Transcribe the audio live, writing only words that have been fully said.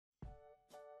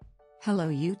Hello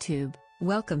YouTube,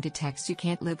 welcome to Techs You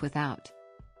Can't Live Without.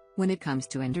 When it comes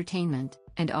to entertainment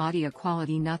and audio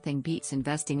quality, nothing beats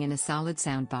investing in a solid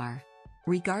soundbar.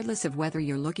 Regardless of whether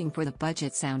you're looking for the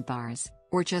budget soundbars,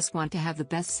 or just want to have the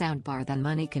best soundbar that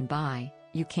money can buy,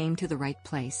 you came to the right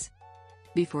place.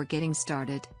 Before getting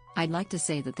started, I'd like to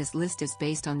say that this list is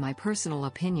based on my personal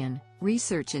opinion,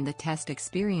 research and the test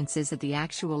experiences of the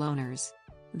actual owners.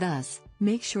 Thus,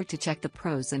 make sure to check the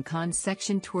pros and cons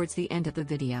section towards the end of the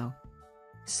video.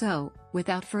 So,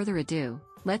 without further ado,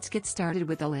 let's get started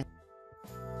with the list.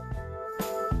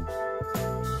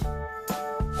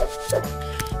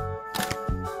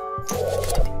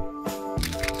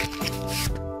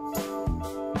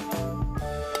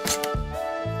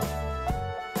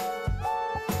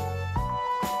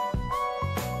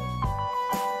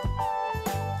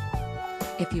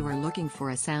 If you are looking for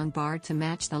a soundbar to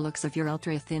match the looks of your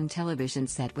ultra-thin television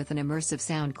set with an immersive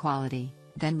sound quality,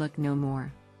 then look no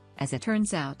more. As it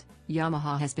turns out,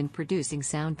 Yamaha has been producing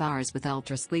soundbars with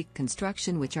ultra-sleek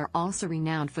construction which are also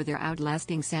renowned for their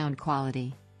outlasting sound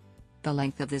quality. The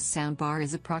length of this soundbar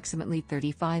is approximately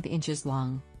 35 inches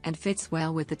long, and fits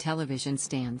well with the television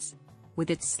stands. With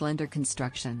its slender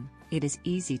construction, it is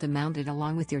easy to mount it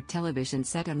along with your television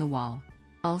set on the wall.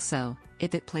 Also,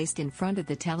 if it placed in front of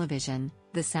the television,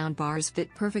 the soundbars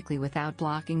fit perfectly without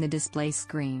blocking the display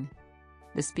screen.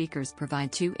 The speakers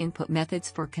provide two input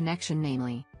methods for connection,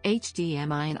 namely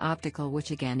HDMI and optical,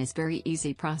 which again is very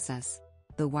easy process.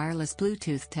 The wireless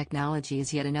Bluetooth technology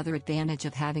is yet another advantage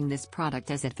of having this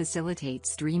product, as it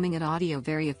facilitates streaming and audio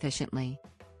very efficiently.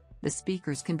 The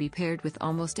speakers can be paired with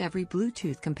almost every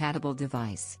Bluetooth compatible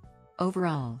device.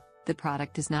 Overall, the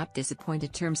product does not disappoint in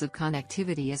terms of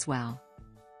connectivity as well.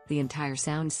 The entire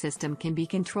sound system can be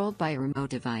controlled by a remote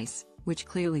device, which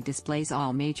clearly displays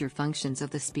all major functions of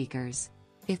the speakers.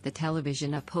 If the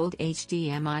television upholds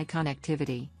HDMI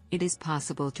connectivity, it is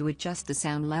possible to adjust the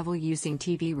sound level using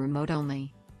TV remote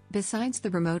only. Besides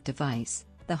the remote device,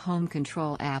 the home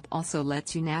control app also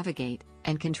lets you navigate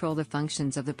and control the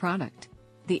functions of the product.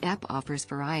 The app offers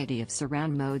variety of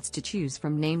surround modes to choose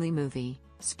from, namely movie,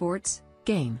 sports,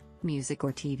 game, music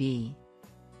or TV.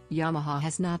 Yamaha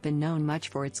has not been known much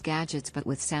for its gadgets, but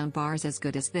with soundbars as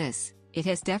good as this, it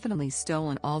has definitely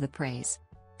stolen all the praise.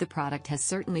 The product has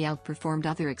certainly outperformed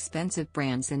other expensive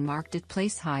brands and marked it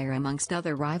place higher amongst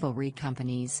other rivalry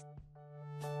companies.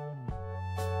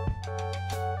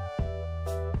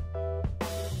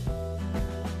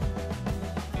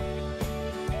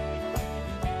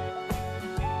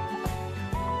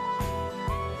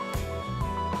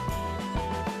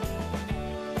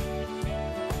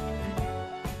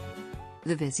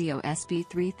 The Vizio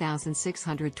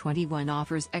SB3621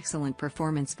 offers excellent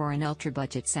performance for an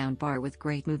ultra-budget soundbar with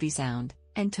great movie sound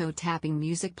and toe-tapping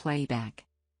music playback.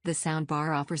 The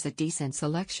soundbar offers a decent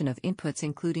selection of inputs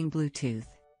including Bluetooth,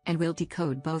 and will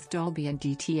decode both Dolby and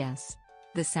DTS.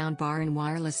 The soundbar and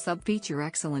wireless sub feature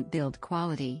excellent build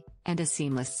quality and a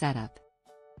seamless setup.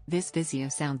 This Vizio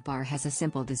soundbar has a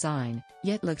simple design,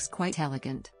 yet looks quite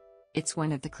elegant. It's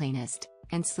one of the cleanest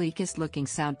and sleekest looking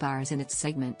soundbars in its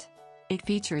segment. It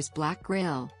features black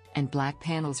grille and black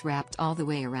panels wrapped all the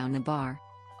way around the bar.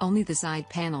 Only the side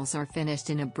panels are finished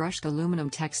in a brushed aluminum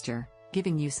texture,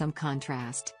 giving you some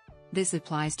contrast. This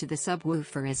applies to the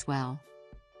subwoofer as well.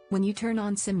 When you turn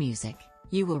on some music,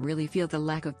 you will really feel the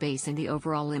lack of bass in the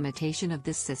overall limitation of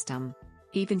this system.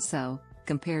 Even so,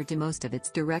 compared to most of its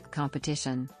direct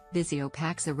competition, Vizio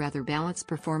packs a rather balanced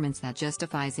performance that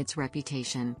justifies its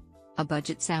reputation. A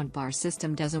budget soundbar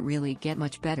system doesn't really get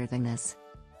much better than this.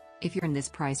 If you're in this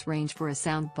price range for a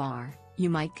soundbar, you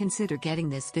might consider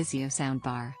getting this Vizio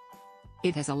soundbar.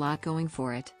 It has a lot going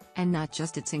for it, and not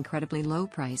just its incredibly low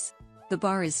price. The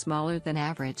bar is smaller than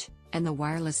average, and the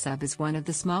wireless sub is one of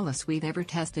the smallest we've ever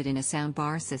tested in a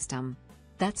soundbar system.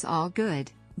 That's all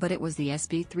good, but it was the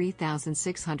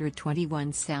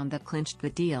SB3621 sound that clinched the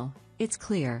deal. It's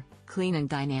clear, clean and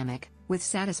dynamic, with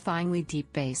satisfyingly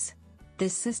deep bass.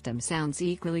 This system sounds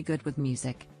equally good with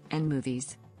music and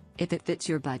movies. If it fits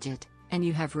your budget, and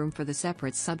you have room for the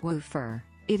separate subwoofer,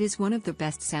 it is one of the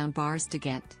best soundbars to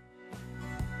get.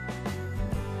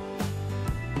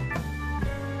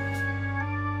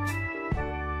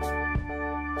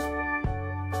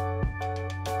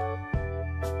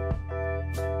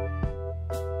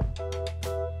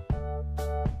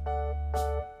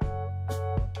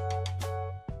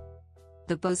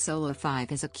 The Bose Solo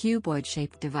 5 is a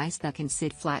cuboid-shaped device that can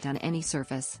sit flat on any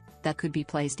surface, that could be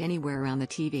placed anywhere around the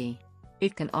TV.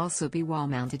 It can also be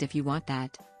wall-mounted if you want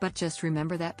that, but just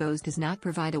remember that Bose does not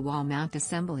provide a wall mount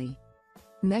assembly.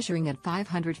 Measuring at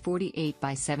 548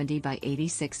 by 70 by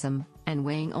 86 mm, and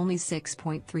weighing only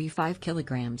 6.35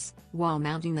 kilograms, wall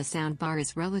mounting the soundbar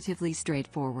is relatively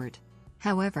straightforward.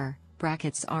 However,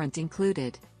 brackets aren't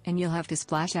included, and you'll have to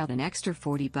splash out an extra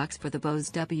 $40 for the Bose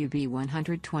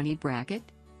WB120 bracket.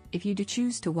 If you do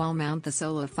choose to wall mount the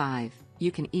Solo 5,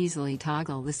 you can easily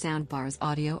toggle the soundbar's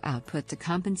audio output to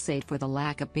compensate for the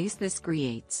lack of bass this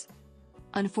creates.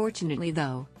 Unfortunately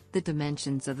though, the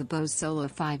dimensions of the Bose Solo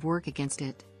 5 work against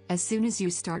it, as soon as you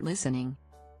start listening.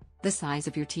 The size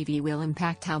of your TV will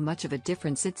impact how much of a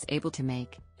difference it's able to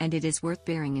make, and it is worth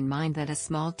bearing in mind that a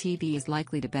small TV is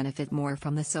likely to benefit more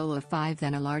from the Solo 5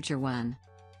 than a larger one.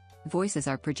 Voices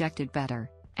are projected better,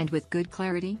 and with good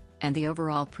clarity, and the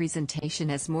overall presentation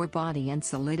has more body and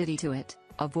solidity to it,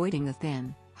 avoiding the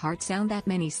thin, hard sound that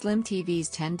many slim TVs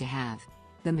tend to have.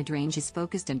 The mid-range is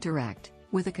focused and direct,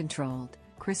 with a controlled,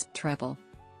 crisp treble.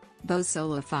 Bose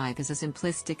Solo 5 is a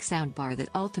simplistic soundbar that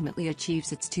ultimately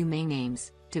achieves its two main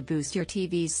aims, to boost your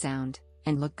TV's sound,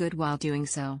 and look good while doing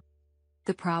so.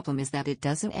 The problem is that it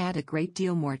doesn't add a great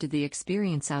deal more to the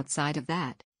experience outside of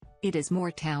that. It is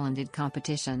more talented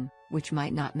competition, which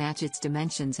might not match its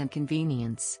dimensions and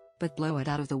convenience, but blow it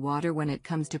out of the water when it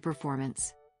comes to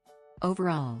performance.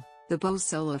 Overall, the Bose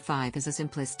Solo 5 is a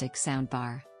simplistic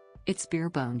soundbar. It's bare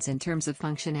bones in terms of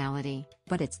functionality,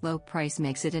 but its low price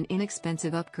makes it an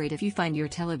inexpensive upgrade if you find your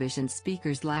television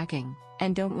speakers lacking,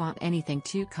 and don't want anything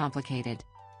too complicated.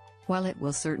 While it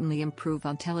will certainly improve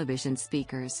on television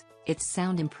speakers, its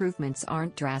sound improvements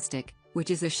aren't drastic,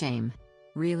 which is a shame.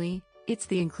 Really, it's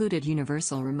the included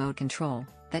universal remote control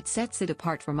that sets it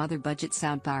apart from other budget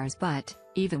soundbars, but,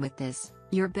 even with this,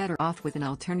 you're better off with an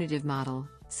alternative model,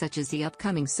 such as the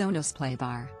upcoming Sonos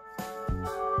Playbar.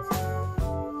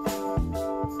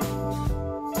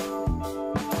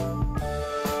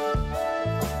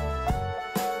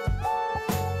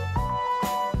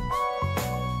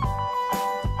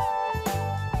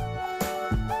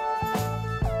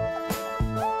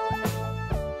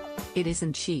 It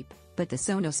isn't cheap, but the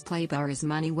Sonos Playbar is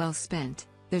money well spent.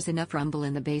 There's enough rumble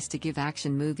in the bass to give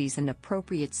action movies an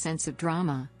appropriate sense of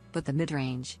drama, but the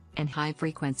mid-range and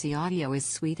high-frequency audio is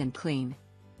sweet and clean.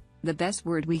 The best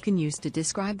word we can use to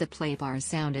describe the Playbar's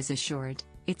sound is assured.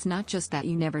 It's not just that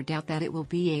you never doubt that it will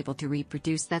be able to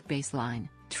reproduce that bass line,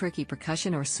 tricky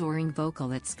percussion or soaring vocal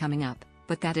that's coming up,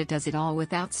 but that it does it all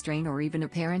without strain or even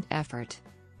apparent effort.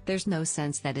 There's no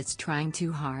sense that it's trying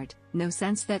too hard, no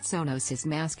sense that Sonos is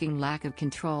masking lack of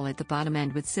control at the bottom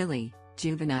end with silly,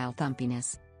 juvenile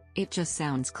thumpiness. It just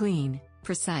sounds clean,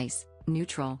 precise,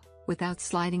 neutral, without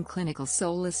sliding clinical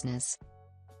soullessness.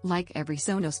 Like every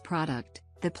Sonos product,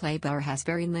 the Playbar has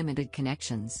very limited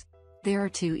connections. There are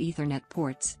two Ethernet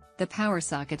ports, the power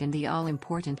socket and the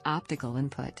all-important optical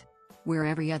input. Where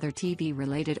every other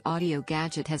TV-related audio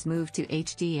gadget has moved to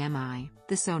HDMI,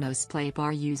 the Sonos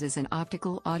Playbar uses an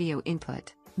optical audio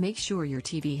input. Make sure your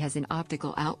TV has an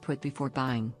optical output before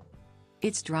buying.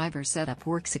 Its driver setup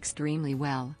works extremely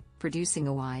well, producing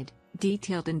a wide,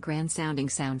 detailed and grand-sounding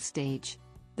soundstage.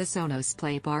 The Sonos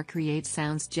Playbar creates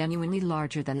sounds genuinely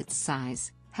larger than its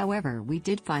size. However, we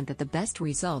did find that the best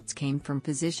results came from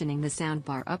positioning the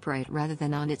soundbar upright rather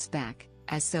than on its back,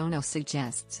 as Sonos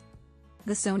suggests.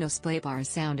 The Sonos Playbar's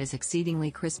sound is exceedingly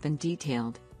crisp and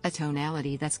detailed, a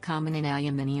tonality that's common in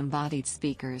aluminum-bodied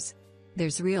speakers.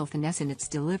 There's real finesse in its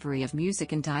delivery of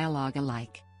music and dialogue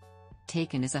alike.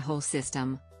 Taken as a whole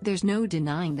system, there's no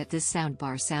denying that this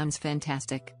soundbar sounds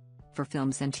fantastic. For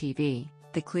films and TV,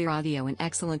 the clear audio and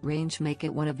excellent range make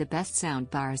it one of the best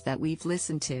soundbars that we've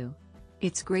listened to.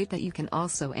 It's great that you can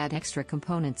also add extra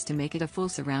components to make it a full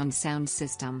surround sound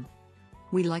system.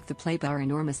 We like the Playbar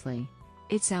enormously.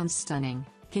 It sounds stunning,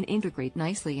 can integrate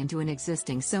nicely into an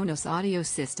existing Sonos audio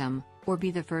system, or be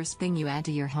the first thing you add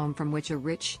to your home from which a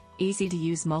rich,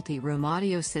 easy-to-use multi-room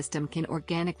audio system can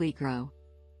organically grow.